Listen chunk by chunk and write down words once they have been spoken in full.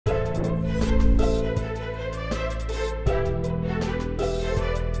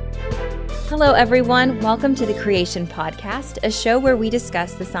Hello, everyone. Welcome to the Creation Podcast, a show where we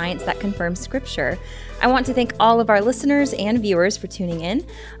discuss the science that confirms Scripture. I want to thank all of our listeners and viewers for tuning in.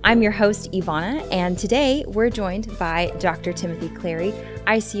 I'm your host, Ivana, and today we're joined by Dr. Timothy Clarey,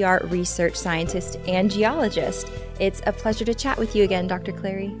 ICR research scientist and geologist. It's a pleasure to chat with you again, Dr.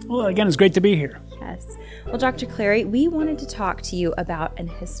 Clarey. Well, again, it's great to be here. Yes. Well, Dr. Clarey, we wanted to talk to you about an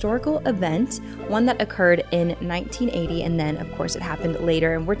historical event, one that occurred in 1980, and then, of course, it happened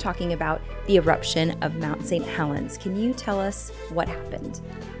later, and we're talking about the eruption of Mount St. Helens. Can you tell us what happened?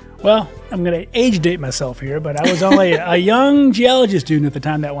 Well, I'm going to age date myself here, but I was only a young geology student at the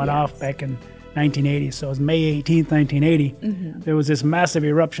time that went off back in 1980, so it was May 18th, 1980. There was this massive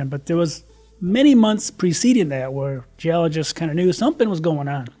eruption, but there was many months preceding that where geologists kind of knew something was going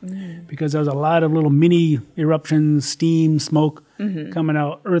on because there was a lot of little mini eruptions, steam, smoke coming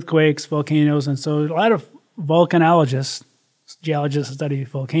out, earthquakes, volcanoes, and so a lot of volcanologists, geologists that study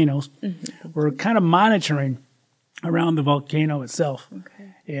volcanoes, were kind of monitoring around the volcano itself.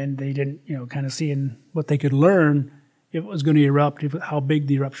 And they didn't, kind of seeing what they could learn if it was going to erupt, how big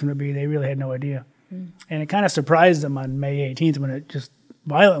the eruption would be. They really had no idea. And it kind of surprised them on May 18th when it just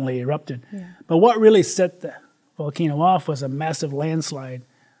violently erupted. But what really set the volcano off was a massive landslide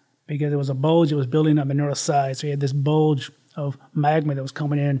because there was a bulge that was building on the north side. So you had this bulge of magma that was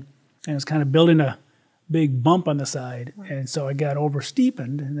coming in, and it was kind of building a big bump on the side. And so it got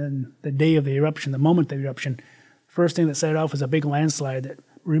oversteepened. And then the day of the eruption, the moment of the eruption, first thing that set it off was a big landslide that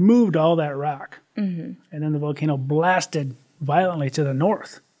removed all that rock. And then the volcano blasted violently to the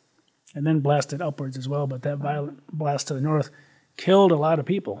north and then blasted upwards as well. But that violent blast to the north killed a lot of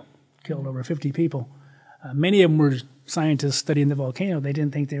people, killed over 50 people. Many of them were scientists studying the volcano. They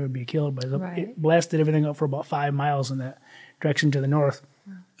didn't think they would be killed, but it blasted everything up for about 5 miles in that direction to the north.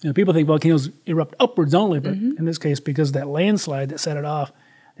 People think volcanoes erupt upwards only, but in this case, because of that landslide that set it off,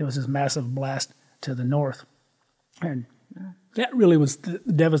 there was this massive blast to the north. And that really was the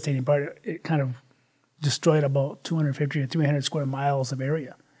devastating part. It kind of destroyed about 250 or 300 square miles of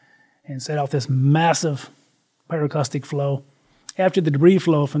area and set off this massive pyrocaustic flow. After the debris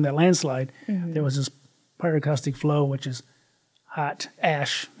flow from that landslide, there was this pyrocaustic flow, which is hot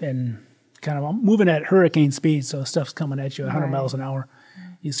ash and kind of moving at hurricane speed. So stuff's coming at you 100 miles an hour.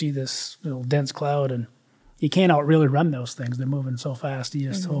 You see this little dense cloud, and you can't really run those things. They're moving so fast. You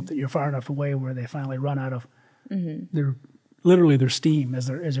just hope that you're far enough away where they finally run out of their steam as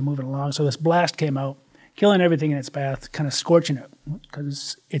they're moving along. So this blast came out, killing everything in its path, kind of scorching it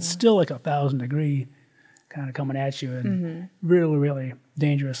because it's still like 1,000 degree kind of coming at you, and really, really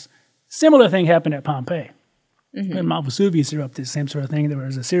dangerous. Similar thing happened at Pompeii. When Mount Vesuvius erupted, same sort of thing. There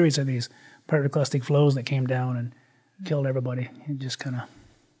was a series of these pyroclastic flows that came down and killed everybody. And just kind of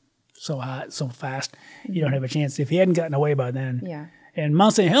so hot, so fast, you don't have a chance. If he hadn't gotten away by then. And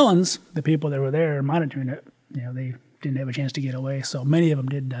Mount St. Helens, the people that were there monitoring it, they didn't have a chance to get away. So many of them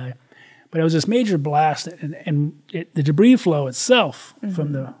did die. But it was this major blast, and the debris flow itself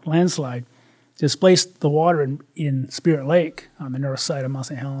from the landslide displaced the water in Spirit Lake on the north side of Mount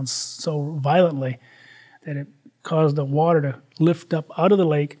St. Helens so violently that it caused the water to lift up out of the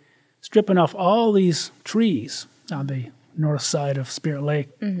lake, stripping off all these trees on the north side of Spirit Lake.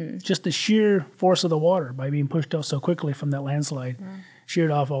 Just the sheer force of the water by being pushed out so quickly from that landslide sheared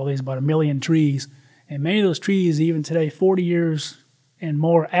off all these about 1 million trees. And many of those trees, even today, 40 years and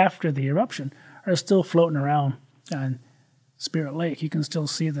more after the eruption, are still floating around on Spirit Lake. You can still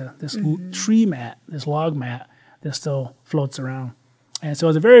see this tree mat, this log mat that still floats around. And so it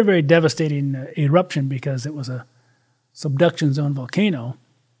was a very, very devastating eruption because it was a subduction zone volcano.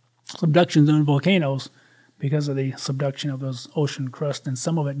 Subduction zone volcanoes, because of the subduction of those ocean crust, and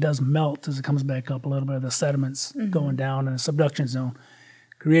some of it does melt as it comes back up, a little bit of the sediments going down, and the subduction zone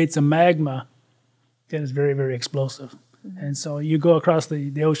creates a magma that is very, very explosive. And so you go across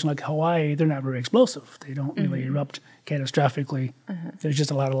the ocean like Hawaii, they're not very explosive. They don't really erupt catastrophically. There's just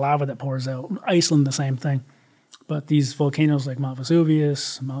a lot of lava that pours out. Iceland, the same thing. But these volcanoes like Mount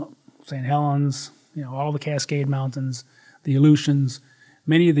Vesuvius, Mount St. Helens, all the Cascade Mountains, the Aleutians,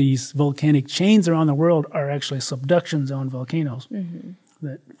 many of these volcanic chains around the world are actually subduction zone volcanoes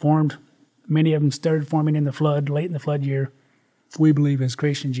that formed. Many of them started forming in the flood, late in the flood year, we believe as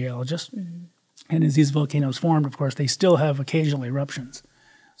creation geologists. And as these volcanoes formed, of course, they still have occasional eruptions.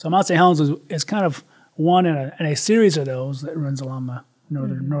 So Mount St. Helens is kind of one in a series of those that runs along the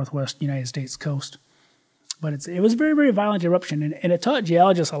northwest United States coast. But it was a very, very violent eruption, and it taught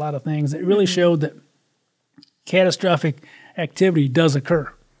geologists a lot of things. It really showed that catastrophic activity does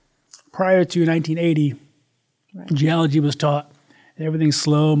occur. Prior to 1980, geology was taught Everything's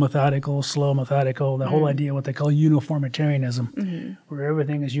slow, methodical. The whole idea, what they call uniformitarianism, where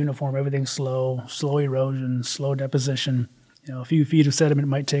everything is uniform, everything's slow erosion, slow deposition. A few feet of sediment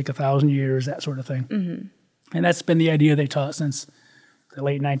might take 1,000 years, that sort of thing. And that's been the idea they taught since the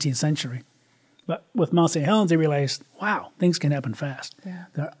late 19th century. But with Mount St. Helens, they realized, wow, things can happen fast. Yeah.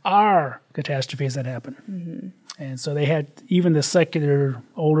 There are catastrophes that happen. And so they had, even the secular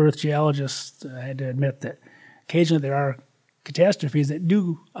old Earth geologists had to admit that occasionally there are catastrophes that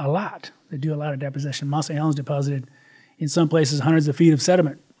do a lot. They do a lot of deposition. Mount St. Helens deposited, in some places, hundreds of feet of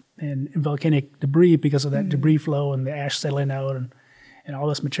sediment and volcanic debris because of that debris flow and the ash settling out and all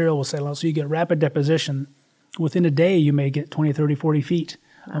this material will settle out. So you get rapid deposition. Within a day, you may get 20, 30, 40 feet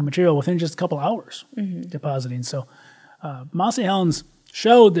of material within just a couple hours depositing. So Mount St. Helens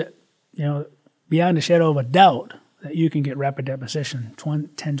showed that, beyond a shadow of a doubt, that you can get rapid deposition,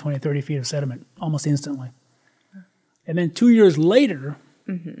 10, 20, 30 feet of sediment almost instantly. And then 2 years later,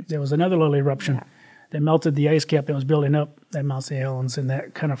 there was another little eruption that melted the ice cap that was building up at Mount St. Helens, and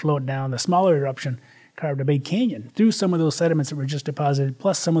that kind of flowed down. The smaller eruption carved a big canyon through some of those sediments that were just deposited,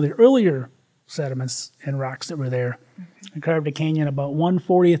 plus some of the earlier sediments and rocks that were there, and carved a canyon about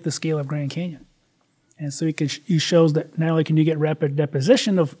 1/40th the scale of Grand Canyon. And so he shows that not only can you get rapid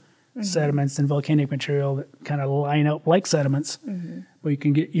deposition of sediments and volcanic material that kind of line up like sediments, but you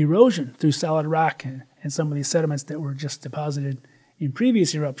can get erosion through solid rock and some of these sediments that were just deposited in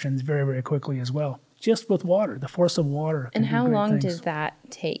previous eruptions very, very quickly as well, just with water, the force of water. And how long did that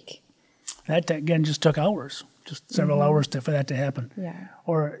take? That, again, just took hours, just several hours for that to happen. Yeah.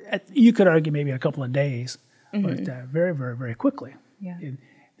 Or you could argue maybe a couple of days, but very, very, very quickly. Yeah. And,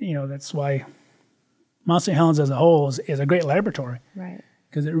 that's why Mount St. Helens as a whole is a great laboratory. Right.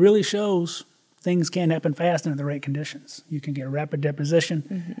 Because it really shows things can happen fast under the right conditions. You can get rapid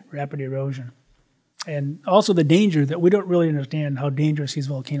deposition, rapid erosion. And also the danger that we don't really understand how dangerous these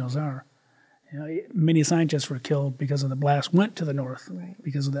volcanoes are. Many scientists were killed because of the blast went to the north,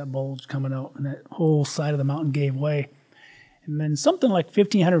 because of that bulge coming out, and that whole side of the mountain gave way. And then something like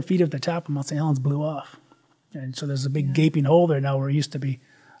 1,500 feet of the top of Mount St. Helens blew off. And so there's a big gaping hole there now where it used to be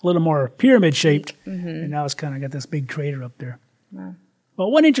a little more pyramid-shaped, and now it's kind of got this big crater up there. Wow. But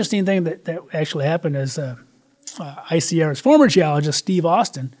one interesting thing that actually happened is ICR's former geologist, Steve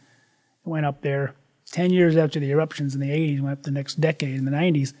Austin, went up there 10 years after the eruptions in the 80s, went up the next decade in the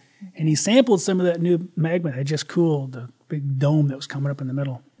 90s, and he sampled some of that new magma that had just cooled, the big dome that was coming up in the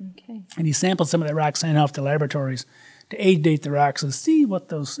middle. Okay. And he sampled some of that rock, sent it off to laboratories to age date the rocks and see what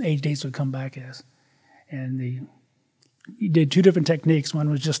those age dates would come back as. And he did two different techniques. One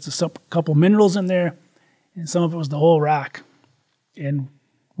was just a couple minerals in there, and some of it was the whole rock. And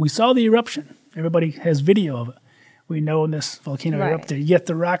we saw the eruption. Everybody has video of it. We know when this volcano erupted, yet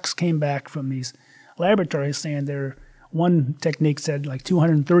the rocks came back from these laboratories saying one technique said like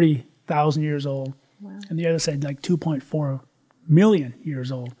 230,000 years old, and the other said like 2.4 million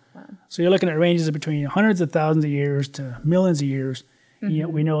years old. Wow. So you're looking at ranges of between hundreds of thousands of years to millions of years, and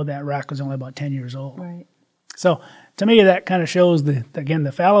yet we know that rock was only about 10 years old. Right. So to me, that kind of shows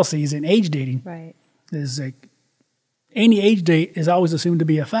the fallacies in age dating. Right. Is like any age date is always assumed to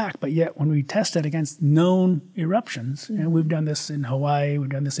be a fact, but yet when we test it against known eruptions, and we've done this in Hawaii, we've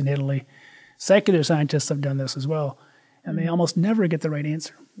done this in Italy, secular scientists have done this as well, and they almost never get the right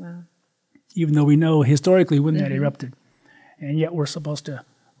answer. Wow. Even though we know historically when that erupted. And yet we're supposed to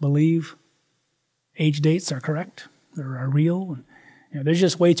believe age dates are correct, or are real. And, there's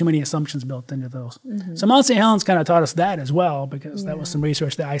just way too many assumptions built into those. So Mount St. Helens kind of taught us that as well, because that was some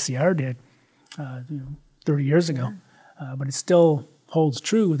research that ICR did 30 years ago. But it still holds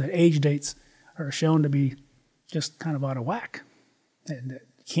true that age dates are shown to be just kind of out of whack. And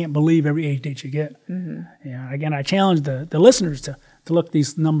you can't believe every age date you get. Again, I challenge the listeners to look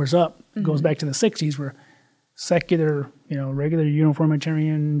these numbers up. It goes back to the 60s where secular, regular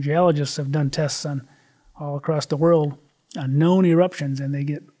uniformitarian geologists have done tests on all across the world on known eruptions, and they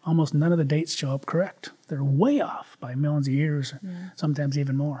get almost none of the dates show up correct. They're way off by millions of years, sometimes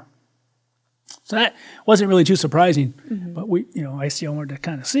even more. So that wasn't really too surprising, but ICR wanted to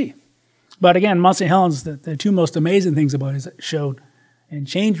kind of see. But again, Mount St. Helens, the two most amazing things about it is it showed and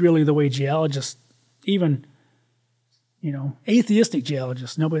changed really the way geologists, even, atheistic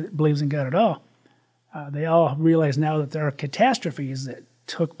geologists, nobody believes in God at all, they all realize now that there are catastrophes that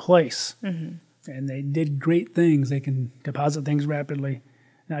took place, and they did great things. They can deposit things rapidly,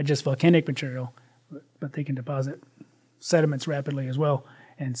 not just volcanic material, but they can deposit sediments rapidly as well.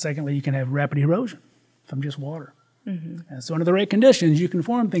 And secondly, you can have rapid erosion from just water. And so under the right conditions, you can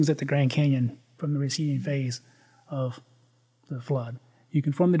form things at the Grand Canyon from the receding phase of the flood. You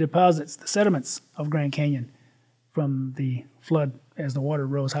can form the deposits, the sediments of Grand Canyon from the flood as the water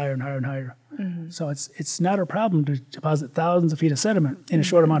rose higher and higher and higher. So it's not a problem to deposit thousands of feet of sediment in a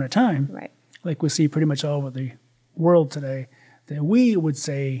short amount of time, Right. like we see pretty much all over the world today, that we would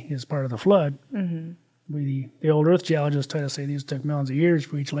say is part of the flood. The old Earth geologists try to say these took millions of years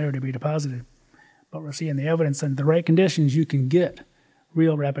for each layer to be deposited. But we're seeing the evidence that in the right conditions, you can get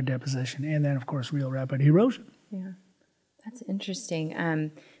real rapid deposition and then, of course, real rapid erosion. Yeah, that's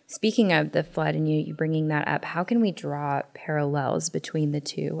interesting. Speaking of the flood and you bringing that up, how can we draw parallels between the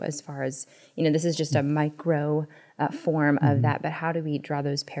two as far as, this is just a micro form of that, but how do we draw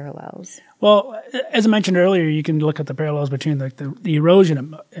those parallels? Well, as I mentioned earlier, you can look at the parallels between the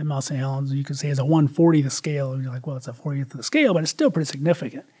erosion at Mount St. Helens. You could say it's a 1/40th the scale. And you're like, well, it's a 40th of the scale, but it's still pretty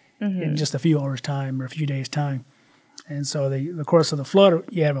significant in just a few hours' time or a few days' time. And so the course of the flood,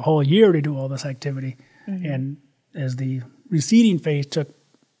 you have a whole year to do all this activity. And as the receding phase took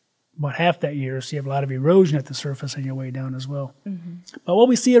about half that year, so you have a lot of erosion at the surface on your way down as well. But what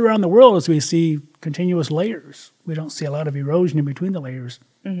we see around the world is we see continuous layers. We don't see a lot of erosion in between the layers.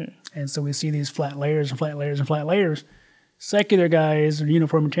 And so we see these flat layers and flat layers and flat layers. Secular guys or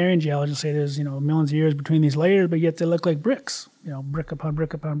uniformitarian geologists say there's millions of years between these layers, but yet they look like bricks, brick upon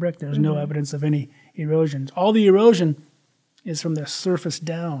brick upon brick. There's no evidence of any erosion. All the erosion is from the surface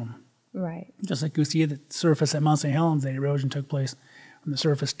down. Right. Just like you see the surface at Mount St. Helens, the erosion took place from the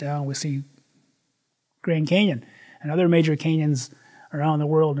surface down. We see Grand Canyon and other major canyons around the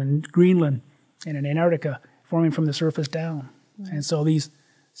world, in Greenland and in Antarctica, forming from the surface down. And so these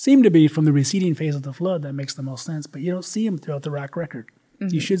seem to be from the receding phase of the flood. That makes the most sense, but you don't see them throughout the rock record.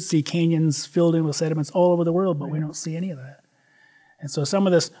 You should see canyons filled in with sediments all over the world, but we don't see any of that. And so some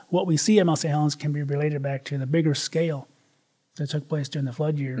of this, what we see at Mount St. Helens, can be related back to the bigger scale that took place during the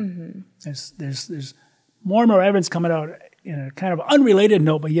flood year. There's more and more evidence coming out in a kind of unrelated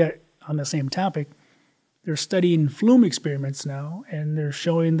note, but yet on the same topic. They're studying flume experiments now, and they're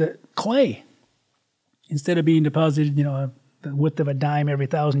showing that clay, instead of being deposited, the width of a dime every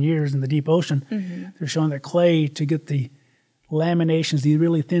 1,000 years in the deep ocean, they're showing that clay, to get the laminations, these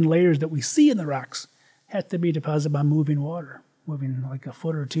really thin layers that we see in the rocks, have to be deposited by moving water, moving like a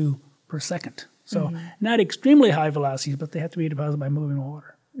foot or two per second. So not extremely high velocities, but they have to be deposited by moving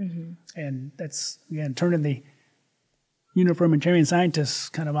water. And that's, again, turning the uniformitarian scientists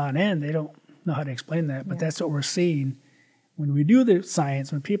kind of on end. They don't know how to explain that, but that's what we're seeing when we do the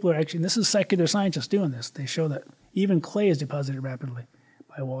science, when people are actually, and this is secular scientists doing this, they show that even clay is deposited rapidly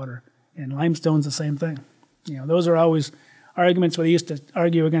by water, and limestone's the same thing. Those are always arguments where they used to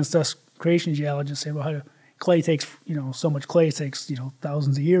argue against us creation geologists, say, well, how clay takes, so much clay takes,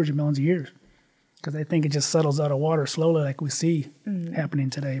 thousands of years or millions of years, because I think it just settles out of water slowly like we see happening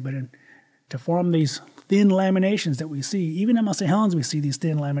today. But to form these thin laminations that we see, even at Mount St. Helens we see these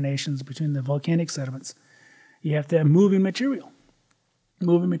thin laminations between the volcanic sediments, you have to have moving material.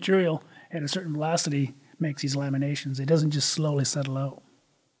 Moving material at a certain velocity makes these laminations. It doesn't just slowly settle out.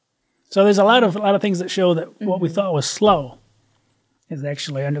 So there's a lot of things that show that what we thought was slow is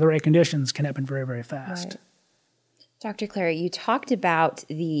actually, under the right conditions, can happen very, very fast. Right. Dr. Clarey, you talked about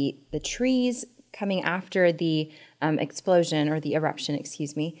the trees coming after the explosion, or the eruption,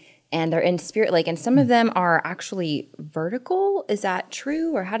 and they're in Spirit Lake, and some of them are actually vertical. Is that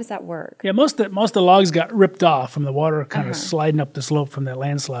true, or how does that work? Yeah, most of the logs got ripped off from the water kind of sliding up the slope from that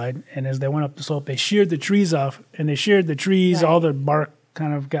landslide, and as they went up the slope, they sheared the trees off, and they sheared the trees, all the bark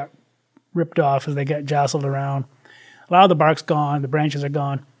kind of got ripped off as they got jostled around. A lot of the bark's gone, the branches are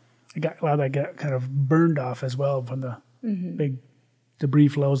gone. A lot of that got kind of burned off as well from the big debris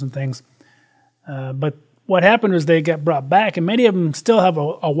flows and things. But what happened was they got brought back, and many of them still have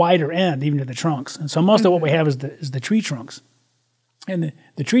a wider end, even to the trunks. And so most of what we have is the tree trunks. And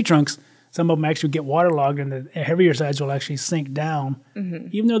the tree trunks, some of them actually get waterlogged, and the heavier sides will actually sink down.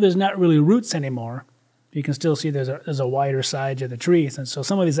 Even though there's not really roots anymore, you can still see there's a wider side to the trees. And so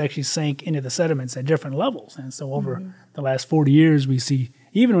some of these actually sank into the sediments at different levels. And so over the last 40 years, we see,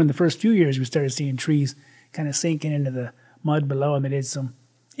 even in the first few years, we started seeing trees kind of sinking into the mud below, and they did some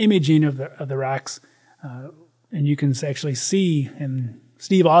imaging of the rocks. And you can actually see, and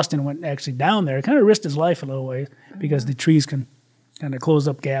Steve Austin went actually down there, kind of risked his life a little way, because the trees can kind of close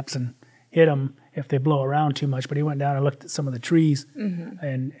up gaps and hit them if they blow around too much. But he went down and looked at some of the trees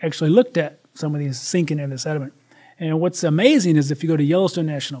and actually looked at some of these sinking in the sediment. And what's amazing is if you go to Yellowstone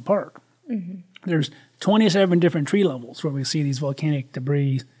National Park, there's 27 different tree levels where we see these volcanic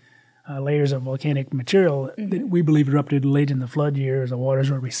debris, layers of volcanic material that we believe erupted late in the flood year as the waters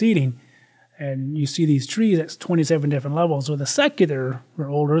were receding. And you see these trees at 27 different levels. So the secular or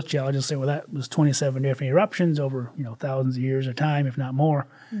old Earth geologists say, well, that was 27 different eruptions over thousands of years of time, if not more.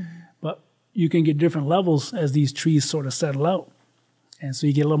 But you can get different levels as these trees sort of settle out. And so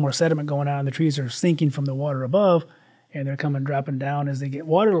you get a little more sediment going on. The trees are sinking from the water above, and they're dropping down as they get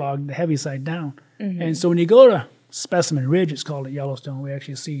waterlogged, the heavy side down. And so when you go to Specimen Ridge, it's called at Yellowstone, we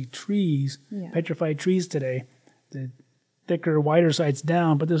actually see trees, petrified trees today, the thicker, wider sides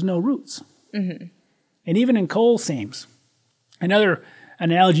down, but there's no roots. And even in coal seams, another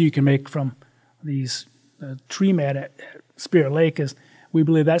analogy you can make from these tree mat at Spirit Lake is we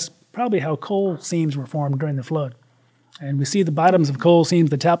believe that's probably how coal seams were formed during the flood. And we see the bottoms of coal seams,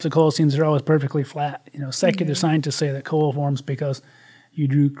 the tops of coal seams are always perfectly flat. Secular scientists say that coal forms because you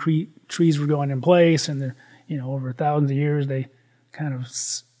drew trees were going in place, and they're, over thousands of years they kind of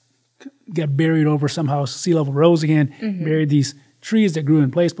got buried over somehow. Sea level rose again, buried these trees that grew in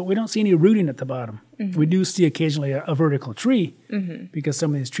place, but we don't see any rooting at the bottom. We do see occasionally a vertical tree because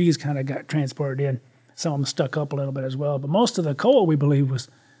some of these trees kind of got transported in. Some of them stuck up a little bit as well. But most of the coal, we believe, was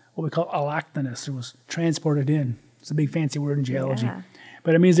what we call allochthonous. It was transported in. It's a big fancy word in geology.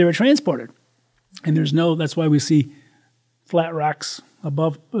 But it means they were transported. And that's why we see flat rocks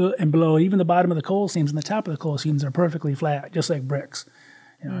above and below. Even the bottom of the coal seams and the top of the coal seams are perfectly flat, just like bricks.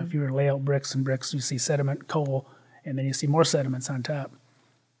 If you were to lay out bricks and bricks, you see sediment, coal, and then you see more sediments on top.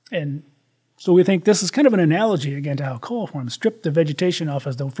 And so we think this is kind of an analogy, again, to how coal forms. Strip the vegetation off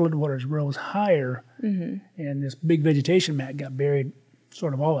as the floodwaters rose higher, and this big vegetation mat got buried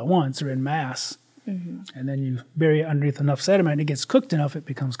sort of all at once or in mass. And then you bury it underneath enough sediment, it gets cooked enough, it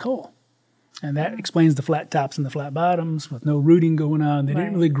becomes coal. And that explains the flat tops and the flat bottoms with no rooting going on. They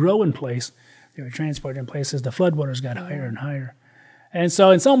didn't really grow in place. They were transported in place as the floodwaters got higher and higher. And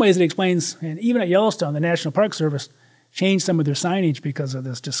so in some ways it explains, and even at Yellowstone, the National Park Service changed some of their signage because of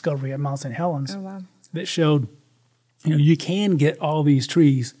this discovery at Mount St. Helens that showed, you can get all these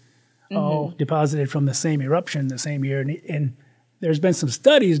trees all deposited from the same eruption the same year. And there's been some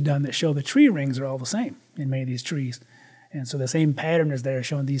studies done that show the tree rings are all the same in many of these trees. And so the same pattern is there,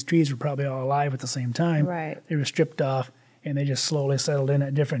 showing these trees were probably all alive at the same time. They were stripped off, and they just slowly settled in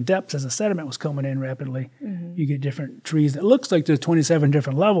at different depths as the sediment was coming in rapidly. You get different trees that looks like there's 27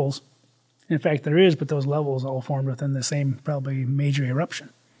 different levels. In fact, there is, but those levels all formed within the same probably major eruption.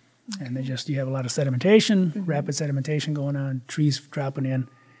 And you have a lot of sedimentation, rapid sedimentation going on, trees dropping in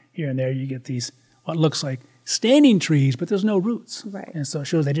here and there. You get these, what looks like standing trees, but there's no roots. And so it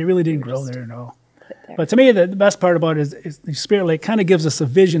shows they really didn't grow there at all. But to me, the best part about it is the Spirit Lake kind of gives us a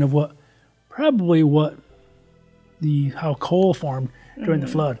vision of how coal formed during the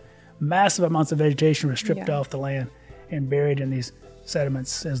flood. Massive amounts of vegetation were stripped off the land and buried in these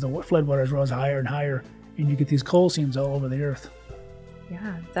sediments as the floodwaters rose higher and higher, and you get these coal seams all over the earth.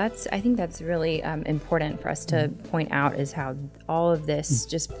 Yeah, I think that's really important for us to point out, is how all of this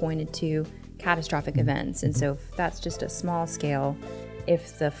just pointed to catastrophic events. And so if that's just a small scale,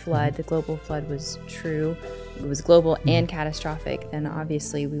 if the flood, the global flood was true, it was global and catastrophic, then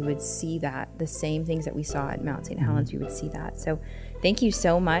obviously we would see that, the same things that we saw at Mount St. Helens, we would see that. So thank you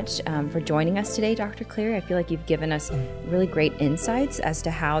so much for joining us today, Dr. Clarey. I feel like you've given us really great insights as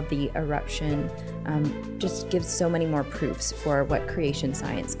to how the eruption just gives so many more proofs for what creation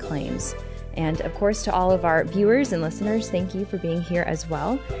science claims. And of course, to all of our viewers and listeners, thank you for being here as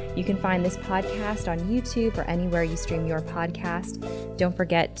well. You can find this podcast on YouTube or anywhere you stream your podcast. Don't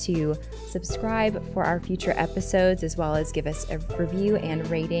forget to subscribe for our future episodes, as well as give us a review and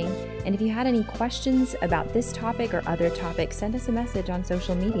rating. And if you had any questions about this topic or other topics, send us a message on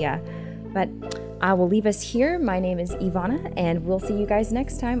social media. But I will leave us here. My name is Ivana, and we'll see you guys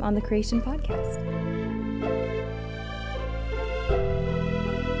next time on the Creation Podcast.